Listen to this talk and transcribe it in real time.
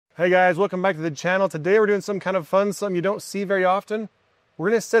Hey guys, welcome back to the channel. Today we're doing some kind of fun, something you don't see very often. We're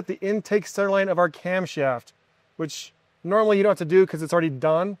going to set the intake centerline of our camshaft, which normally you don't have to do because it's already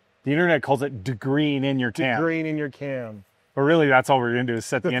done. The internet calls it degreeing in your cam. Degreeing in your cam. But really that's all we're going to do is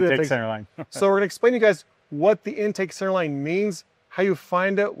set the intake centerline. So we're going to explain to you guys what the intake centerline means, how you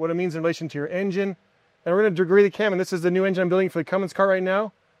find it, what it means in relation to your engine. And we're going to degree the cam. And this is the new engine I'm building for the Cummins car right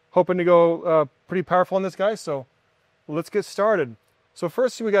now. Hoping to go pretty powerful on this guy. So let's get started. So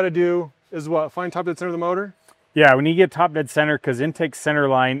first thing we got to do is what? Find top dead center of the motor? Yeah, when you get top dead center, because intake center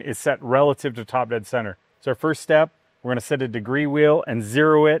line is set relative to top dead center. So our first step, we're going to set a degree wheel and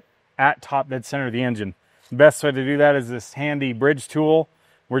zero it at top dead center of the engine. The best way to do that is this handy bridge tool.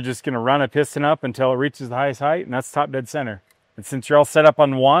 We're just going to run a piston up until it reaches the highest height, and that's top dead center. And since you're all set up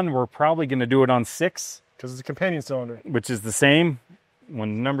on 1, we're probably going to do it on 6. Because it's a companion cylinder. Which is the same.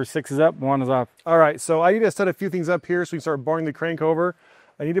 When number 6 is up, 1 is off. All right, so I need to set a few things up here so we can start boring the crank over.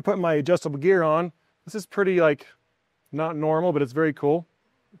 I need to put my adjustable gear on. This is pretty, not normal, but it's very cool.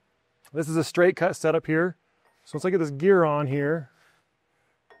 This is a straight cut setup here. So once I get this gear on here,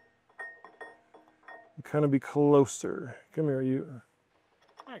 I'll kind of be closer. Come here, you.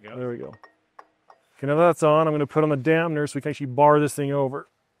 There you go. There we go. Okay, now that that's on, I'm going to put on the dampener so we can actually bar this thing over.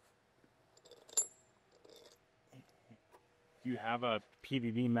 Do you have a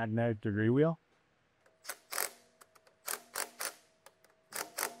PVD magnetic degree wheel?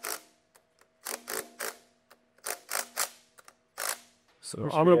 So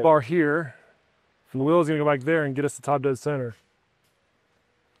I'm going to bar here, and the wheel is going to go back there and get us to top dead center.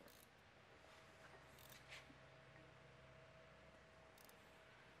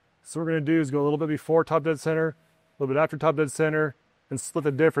 So what we're going to do is go a little bit before top dead center, a little bit after top dead center, and split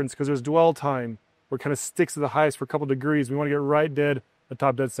the difference because there's dwell time where it kind of sticks to the highest for a couple degrees. We want to get right dead at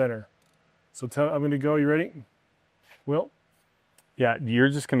top dead center. So I'm going to go. You ready? Will? Yeah, you're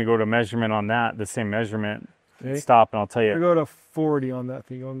just going to go to measurement on that, the same measurement. Okay. Stop, and I'll tell you. I'm going to go to 40 on that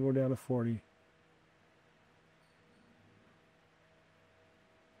thing. I'm going to go down to 40.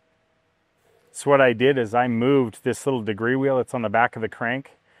 So what I did is I moved this little degree wheel that's on the back of the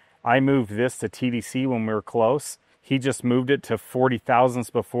crank. I moved this to TDC when we were close. He just moved it to 40 thousandths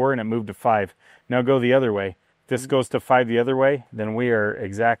before, and it moved to 5. Now go the other way. If this goes to 5 the other way, then we are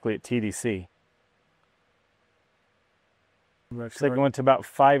exactly at TDC. It's like it went to about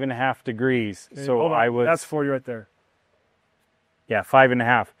 5.5 degrees. So I was. That's 40 right there. Yeah,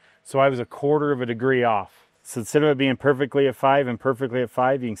 5.5. So I was a quarter of a degree off. So instead of it being perfectly at 5 and perfectly at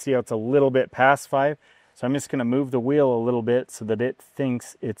 5, you can see how it's a little bit past 5. So I'm just going to move the wheel a little bit so that it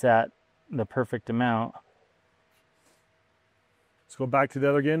thinks it's at the perfect amount. Let's go back to the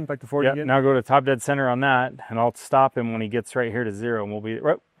other again, back to 40 again. Now go to top dead center on that, and I'll stop him when he gets right here to 0, and we'll be,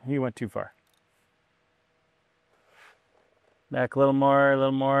 oh, he went too far. Back a little more, a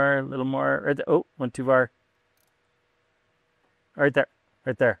little more, a little more. Right there. Oh, went too far. Right there,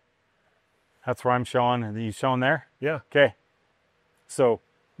 right there. That's where I'm showing. Are you showing there? Yeah. Okay. So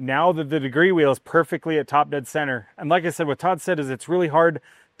now that the degree wheel is perfectly at top dead center, and like I said, what Todd said is it's really hard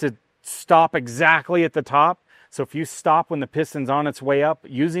to stop exactly at the top. So if you stop when the piston's on its way up,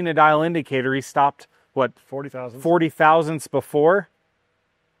 using a dial indicator, he stopped, what? 40 thousandths. 40 thousandths before.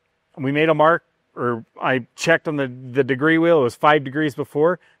 We made a mark, or I checked on the degree wheel, it was 5 degrees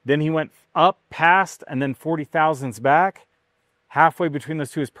before. Then he went up past and then 40 thousandths back. Halfway between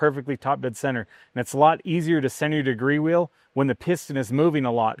those two is perfectly top dead center. And it's a lot easier to center your degree wheel when the piston is moving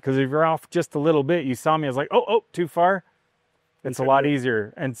a lot. Because if you're off just a little bit, you saw me, I was like, oh, too far. It's a lot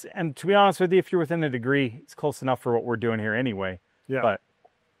easier. And to be honest with you, if you're within a degree, it's close enough for what we're doing here anyway. Yeah. But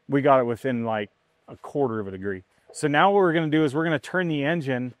we got it within like a quarter of a degree. So now what we're going to do is we're going to turn the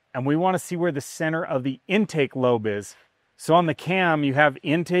engine, and we want to see where the center of the intake lobe is. So on the cam, you have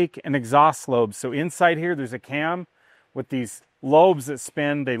intake and exhaust lobes. So inside here, there's a cam with these lobes that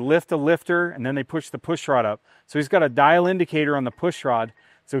spin. They lift a lifter, and then they push the push rod up. So he's got a dial indicator on the push rod.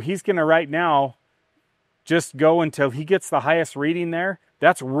 So he's going to right now just go until he gets the highest reading there.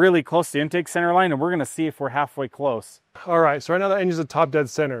 That's really close to intake center line, and we're going to see if we're halfway close. All right, so right now the engine's at top dead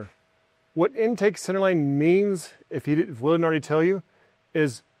center. What intake centerline means, if Will didn't already tell you,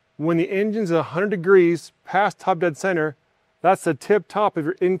 is when the engine's at 100 degrees past top dead center, that's the tip top of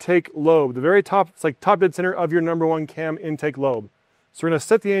your intake lobe. The very top, it's like top dead center of your number 1 cam intake lobe. So we're going to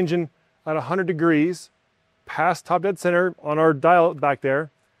set the engine at 100 degrees past top dead center on our dial back there,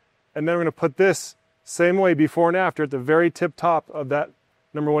 and then we're going to put this same way before and after at the very tip top of that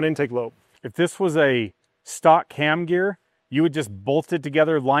number 1 intake lobe. If this was a stock cam gear, you would just bolt it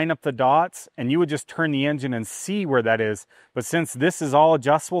together, line up the dots, and you would just turn the engine and see where that is. But since this is all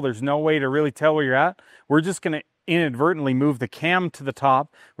adjustable, there's no way to really tell where you're at. We're just going to inadvertently move the cam to the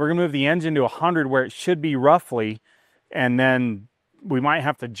top. We're going to move the engine to 100 where it should be roughly, and then we might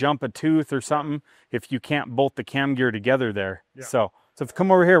have to jump a tooth or something if you can't bolt the cam gear together there. Yeah. So if you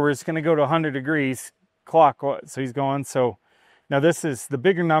come over here, we're just going to go to 100 degrees clock. So he's going. So now this is the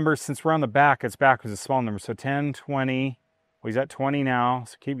bigger number. Since we're on the back, it's backwards, a small number. So 10, 20. Well, he's at 20 now.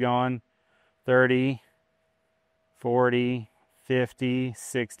 So keep going. 30, 40, 50,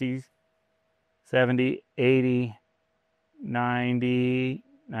 60, 70, 80, 90,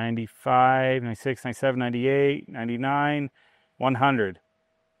 95, 96, 97, 98, 99, 100.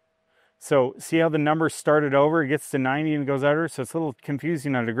 So see how the number started over? It gets to 90 and goes over. So it's a little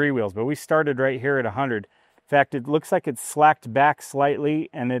confusing on degree wheels, but we started right here at 100. In fact, it looks like it's slacked back slightly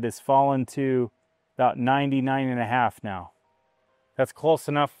and it has fallen to about 99.5 now. That's close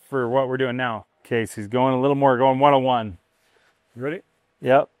enough for what we're doing now. Okay, so he's going a little more, going 101. You ready?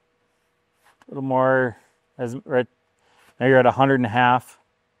 Yep. A little more. Right now you're at 100.5.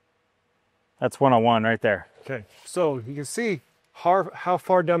 That's 101 right there. Okay, so you can see how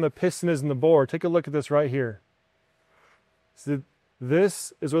far down the piston is in the bore. Take a look at this right here. So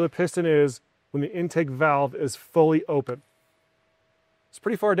this is where the piston is when the intake valve is fully open. It's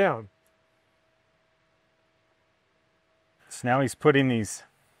pretty far down. So now he's putting these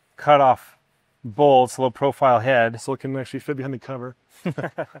cut-off bolts, low profile head. So it can actually fit behind the cover.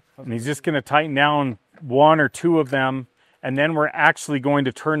 And he's just going to tighten down one or two of them, and then we're actually going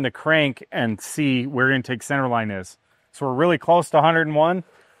to turn the crank and see where intake centerline is. So we're really close to 101,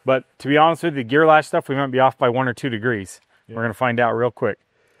 but to be honest with you, the gear latch stuff, we might be off by 1 or 2 degrees. Yeah. We're going to find out real quick.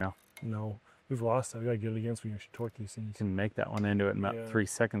 No, we've lost that. We got to get it again so we can torque these things. You can make that one into it in about 3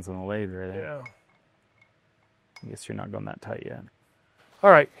 seconds on the lathe right there. Yeah. I guess you're not going that tight yet. All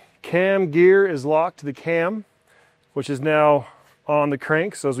right, cam gear is locked to the cam, which is now on the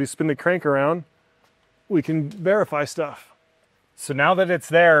crank. So as we spin the crank around, we can verify stuff. So now that it's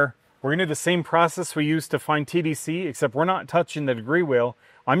there, we're going to do the same process we used to find TDC, except we're not touching the degree wheel.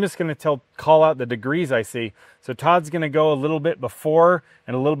 I'm just going to call out the degrees I see. So Todd's going to go a little bit before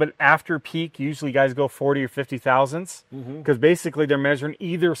and a little bit after peak. Usually guys go 40 or 50 thousandths because basically they're measuring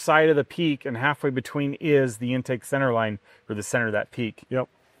either side of the peak, and halfway between is the intake center line or the center of that peak. Yep.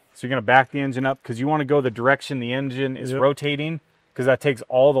 So you're going to back the engine up because you want to go the direction the engine is rotating, because that takes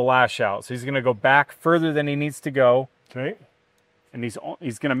all the lash out. So he's going to go back further than he needs to go. Okay. And he's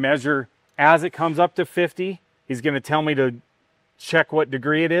going to measure as it comes up to 50. He's going to tell me to check what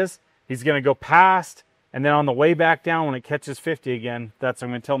degree it is. He's going to go past, and then on the way back down when it catches 50 again, I'm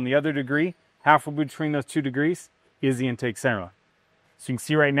going to tell him the other degree. Halfway between those 2 degrees is the intake center line. So you can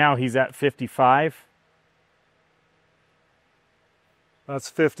see right now he's at 55. That's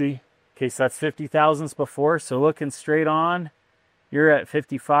 50. Okay, so that's 50 thousandths before. So looking straight on, you're at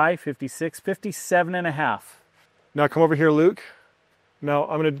 55, 56, 57.5. Now come over here, Luke. Now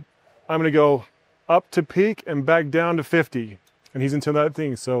I'm gonna go up to peak and back down to 50, and he's into that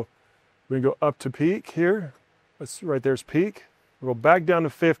thing. So we're gonna go up to peak here. That's right there's peak. We'll go back down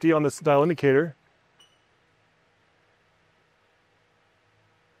to 50 on this dial indicator.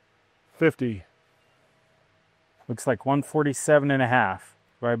 50. Looks like 147.5.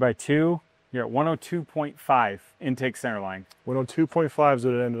 Right by 2, you're at 102.5 intake center line. 102.5 is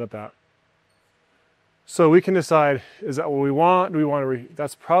what it ended up at. So we can decide, is that what we want? Do we want to,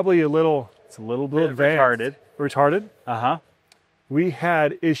 that's probably a little, it's a little bit retarded. Retarded? Uh-huh. We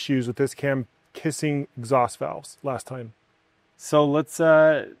had issues with this cam kissing exhaust valves last time. So let's,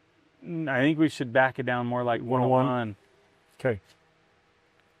 I think we should back it down more like 101. Okay.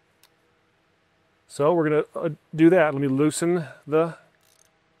 So we're going to do that. Let me loosen the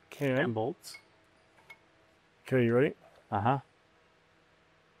cam bolts. Okay, you ready? Uh-huh.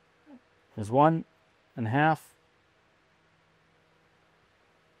 There's 1.5.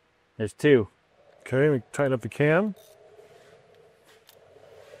 There's 2. Okay, we tighten up the cam.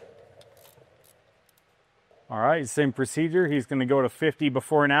 All right, same procedure. He's going to go to 50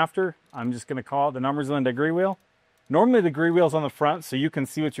 before and after. I'm just going to call the numbers on the degree wheel. Normally the degree wheel's on the front so you can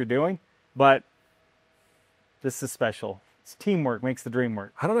see what you're doing, but this is special. It's teamwork makes the dream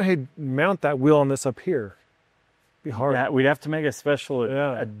work. I don't know how you mount that wheel on this up here. It'd be hard. Yeah, we'd have to make a special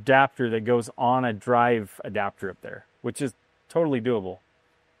adapter that goes on a drive adapter up there, which is totally doable.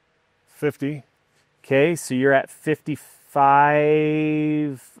 50. Okay, so you're at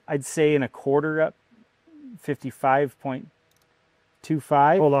 55, I'd say and a quarter up,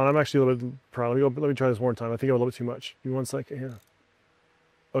 55.25. Hold on, I'm actually a little bit proud. Let me try this one more time. I think I have a little bit too much. Give me 1 second here.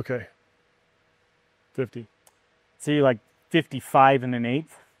 Okay. 50. So you're like 55 and an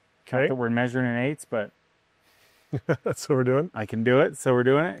eighth. Okay. Not that we're measuring in eighths, but that's what we're doing. I can do it, so we're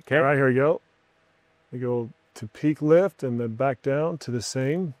doing it. Okay. All right, here we go. We go to peak lift and then back down to the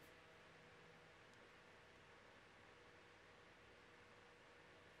same.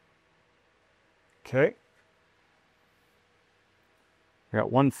 Okay. You're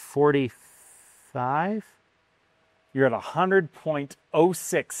at 145. You're at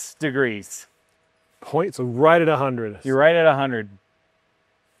 100.06 degrees. Point, so right at 100. You're right at 100.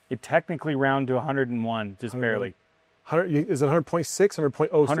 You technically round to 101, just barely. 100, is it 100.6 or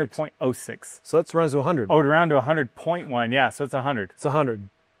 100.06? 100.06. So that's runs to 100. Oh, round to 100.1. Yeah, so it's 100. It's 100.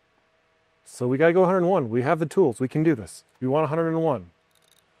 So we got to go 101. We have the tools. We can do this. We want 101.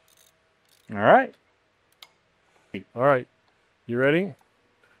 All right. All right. You ready?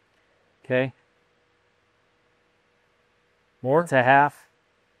 Okay. More? It's a half.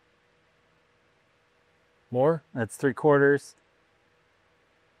 More? That's 3/4.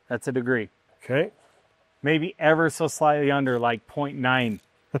 That's a degree. Okay. Maybe ever so slightly under, like 0.9,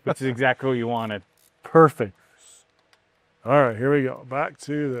 which is exactly what you wanted. Perfect. All right, here we go. Back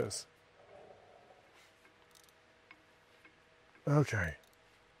to this. Okay.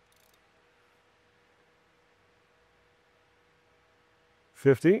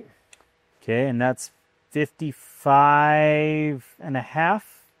 $50. Okay, and that's 55.5.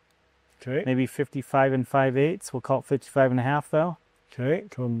 Okay. Maybe 55 5/8. We'll call it 55.5 though. Okay,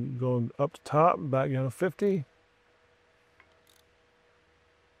 going up to top, back down to 50.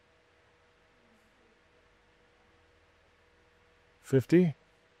 $50.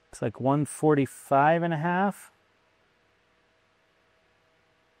 It's like 145.5.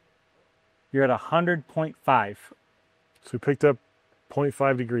 You're at 100.5. So we picked up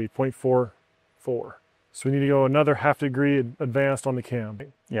 0.5 degree, 0.44. So we need to go another half degree advanced on the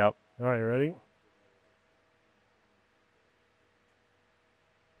cam. Yep. All right, ready?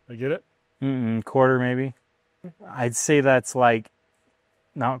 I get it? Quarter maybe. I'd say that's like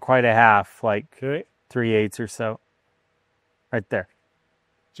not quite a half, like Okay. 3/8 or so. Right there.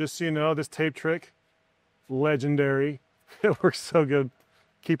 Just so you know, this tape trick, legendary. It works so good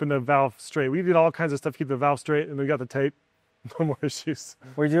keeping the valve straight. We did all kinds of stuff to keep the valve straight, and we got the tape. No more issues.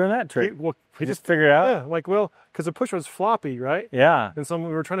 We're doing that trick. We just figured it out. Yeah, like, well, because the pusher was floppy, right? Yeah. And so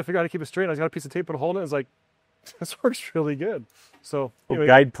we were trying to figure out how to keep it straight. I got a piece of tape, put a hole in it. It's like, this works really good. So anyway,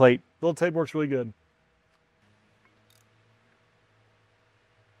 Guide plate. little tape works really good.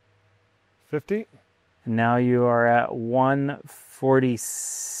 50. And now you are at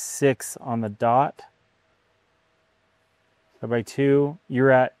 146 on the dot. So by 2,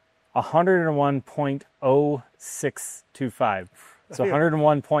 you're at 101.0625. So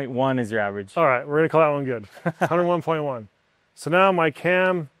 101.1 is your average. All right, we're going to call that one good. 101.1. So now my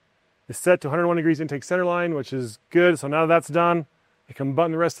cam is set to 101 degrees intake centerline, which is good. So now that's done, I can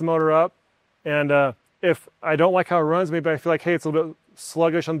button the rest of the motor up. And if I don't like how it runs, maybe I feel like, hey, it's a little bit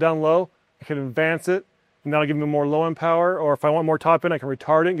sluggish on down low, I can advance it, and that'll give me more low end power. Or if I want more top end, I can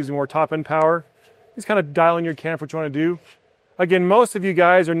retard it, it gives me more top end power. Just kind of dial in your cam for what you want to do. Again, most of you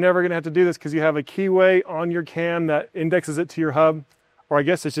guys are never going to have to do this because you have a keyway on your cam that indexes it to your hub, or I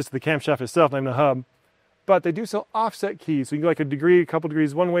guess it's just the camshaft itself, not even the hub. But they do sell offset keys, so you can go like a degree, a couple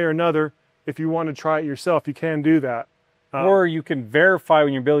degrees one way or another. If you want to try it yourself, you can do that. Or you can verify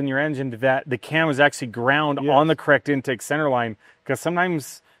when you're building your engine that the cam is actually ground on the correct intake center line, because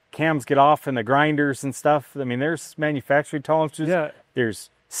sometimes cams get off in the grinders and stuff. I mean, there's manufacturing tolerances. Yeah.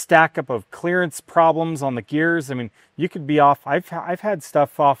 There's stack up of clearance problems on the gears. I mean, you could be off. I've had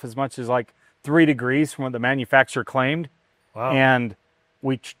stuff off as much as like 3 degrees from what the manufacturer claimed. Wow. And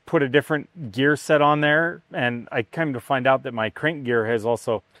we put a different gear set on there, and I came to find out that my crank gear has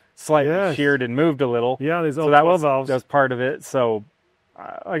also slightly sheared and moved a little. Yeah, these so that 12 valves. That was part of it. So,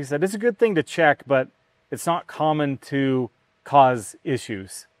 like I said, it's a good thing to check, but it's not common to cause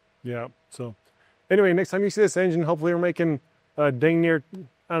issues. Yeah. So, anyway, next time you see this engine, hopefully we're making dang near,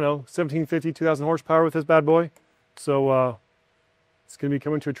 I don't know, 1750, 2000 horsepower with this bad boy. So, it's going to be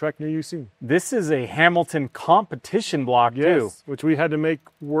coming to a track near you soon. This is a Hamilton competition block, too. Which we had to make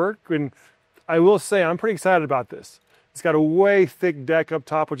work. And I will say, I'm pretty excited about this. It's got a way thick deck up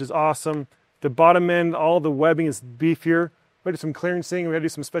top, which is awesome. The bottom end, all the webbing is beefier. We had to do some clearancing, we had to do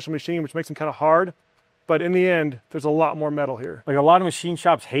some special machining, which makes them kind of hard. But in the end, there's a lot more metal here. Like, a lot of machine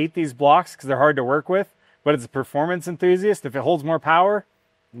shops hate these blocks because they're hard to work with. But as a performance enthusiast, if it holds more power,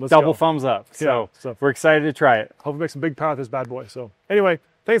 double thumbs up. So we're excited to try it. Hopefully make some big power with this bad boy. So anyway,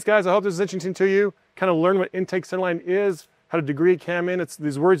 thanks guys. I hope this is interesting to you. Kind of learn what intake centerline is, how to degree a cam in. It's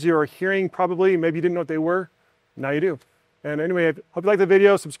these words you are hearing probably. Maybe you didn't know what they were. Now you do. And anyway, hope you like the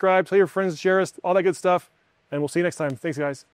video. Subscribe, tell your friends, share us, all that good stuff. And we'll see you next time. Thanks guys.